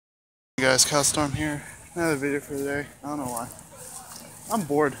Hey guys, Cowstorm here. Another video for the day. I don't know why. I'm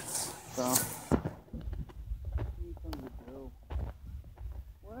bored, so.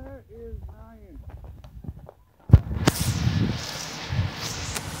 Where is Ryan?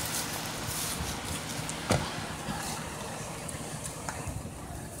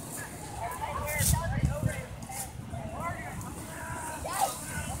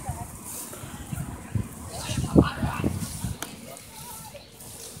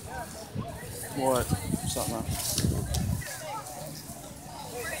 What? Something else.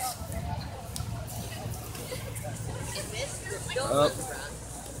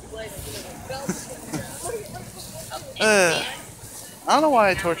 I don't know why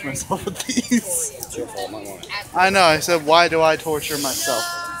I torture myself with these. It's your fault, not mine. I know, I said, why do I torture myself?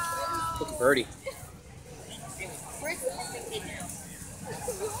 Look at Birdie.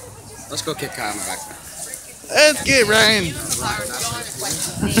 Let's go kick Kyle in the back. Let's get Ryan.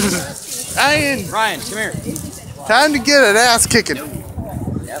 Ryan, come here. Time to get an ass kicking.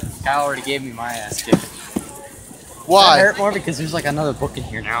 Yep, Kyle already gave me my ass kick. Why? That hurt more because the's like another book in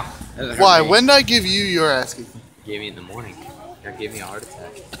here now. Why? When did I give you your ass kicking? Gave me in the morning. Or gave me a heart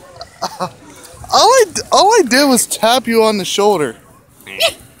attack. All I did was tap you on the shoulder.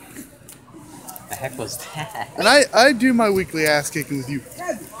 The heck was that? And I do my weekly ass kicking with you.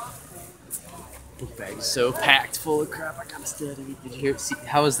 Book bag is so packed full of crap. I gotta study. Did you hear? See,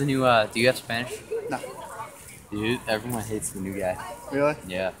 how was the new? Do you have Spanish? No. Dude, everyone hates the new guy. Really?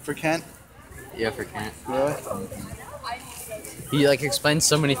 Yeah. For Kent? Yeah, for Kent. Really? He like explains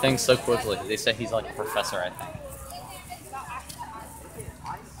so many things so quickly. They say he's like a professor, I think.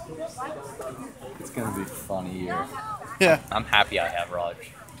 It's gonna be funny here. Yeah. I'm happy I have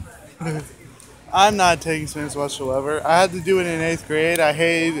Raj. I'm not taking Spanish whatsoever. I had to do it in 8th grade. I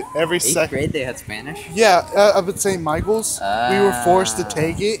hated every second. 8th grade they had Spanish? Yeah, up at St. Michael's. We were forced to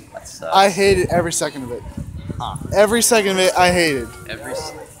take it. That sucks. I hated every second of it. Huh. Every second of it, I hated.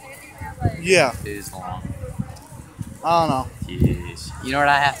 Yeah. It is long. I don't know. Jeez. You know what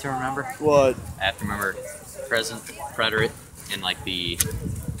I have to remember? What? I have to remember present, preterite, and like the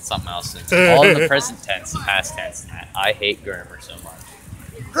something else. All in the present tense, the past tense, and that. I hate grammar so much.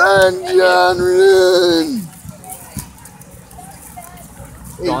 Run, John, run!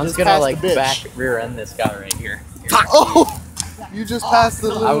 Dawn's gonna like back rear end this guy right here. Oh! You just passed the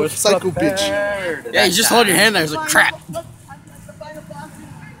little psycho bitch. Yeah, you just hold your hand there. It's like crap.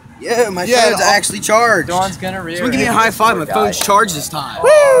 Yeah, my phone's actually charged. Dawn's gonna rear Someone give me a high five. My phone's charged this time.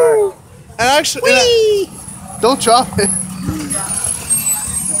 Woo! And actually, don't drop it.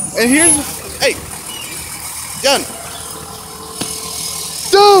 And here's, hey, Gun.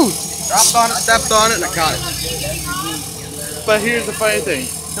 Dude! Dropped on it, stepped on it, and I caught it. But here's the funny thing.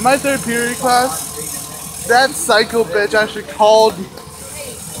 In my 3rd period class, that psycho bitch actually called.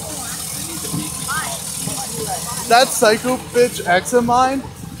 That psycho bitch ex of mine,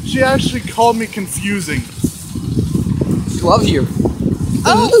 she actually called me confusing. She loves you.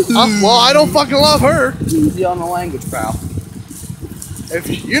 Well, I don't fucking love her. Easy on the language, pal. If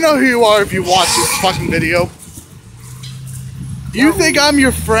you know who you are if you watch this fucking video. You think I'm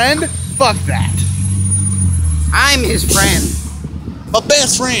your friend? Fuck that. I'm his friend. My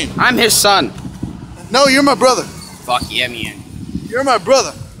best friend. I'm his son. No, you're my brother. Fuck yeah, man. You're my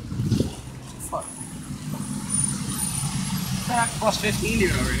brother. Fuck. Plus 15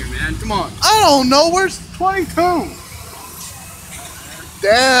 dude over here, man. Come on. I don't know. Where's 22?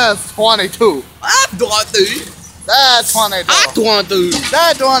 That's 22. I'm 22. That's 22. I'm 22.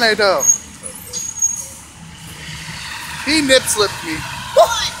 That's 22. He nip slipped me. I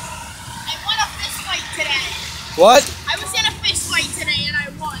won a fist fight today. What? I was in a fist fight today and I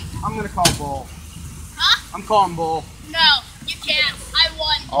won. I'm gonna call bull. Huh? I'm calling bull. No, you can't. I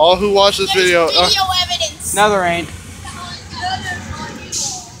won. All who watch this There's video. video evidence. No, there ain't.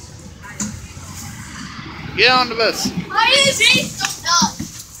 Get on the bus. I didn't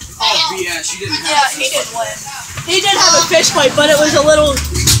Oh, BS, you didn't have Yeah, he didn't win. He did have a fist fight, but it was a little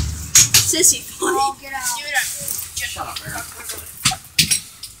sissy fight. Oh, get out. Shut up, Aaron.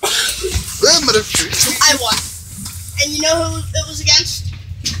 I won. And you know who it was against?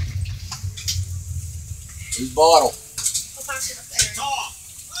 His bottle. I'll pass it up there. Tom,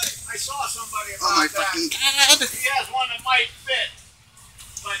 I saw somebody Oh my about that. fucking He has one that might fit.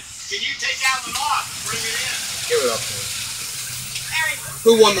 But can you take out the knob and bring it in? Give it up to him.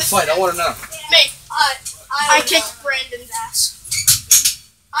 Who won the fight? I want to know. Me. I kicked Brandon's ass.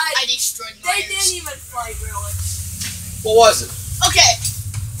 I destroyed Myers. They didn't even fight, really. What was it? Okay.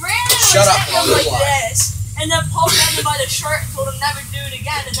 Brandon Shut was up, hitting him like Butterfly. this, and then poked him by the shirt and told him never do it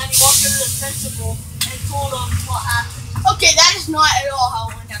again, and then he walked over to the principal and told him what happened. Okay, that is not at all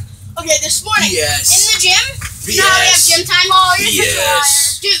how it went down. Okay, morning. Yes. In the gym. You know how we have gym time? Oh, you're such a liar.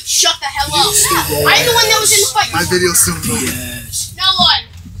 Dude, shut the hell up. I'm the one that was in the fight. My video's still going. Yes. No one.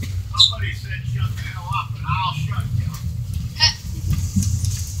 Somebody said shut the hell up, and I'll shut you.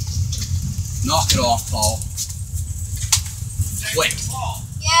 Knock it off, Paul. Wait. Paul.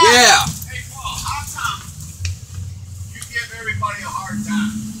 Yeah. Hey, Paul, how come you give everybody a hard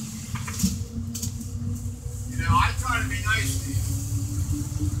time? You know, I try to be nice to you.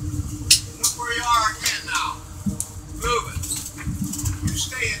 Look where you are again now. Move it. You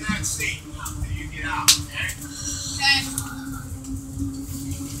stay in that seat now till you get out, okay? Okay.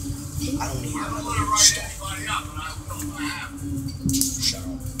 I don't hear I don't want to write anybody up, but I will if I have to. Shut up.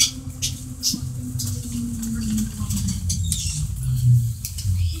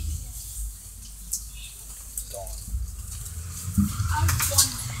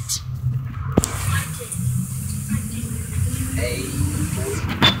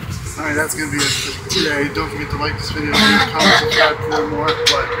 Alright, that's gonna be it for today. Don't forget to like this video, leave a comment, subscribe for more.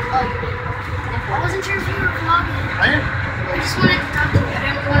 But I wasn't sure if you were vlogging. I I just wanted to talk to you. I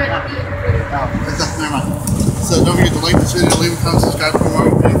didn't want to be. never mind. So don't forget to like this video, leave a comment, subscribe for more.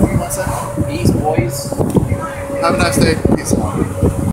 Anything you want to say? Peace, boys. Have a nice day. Peace out.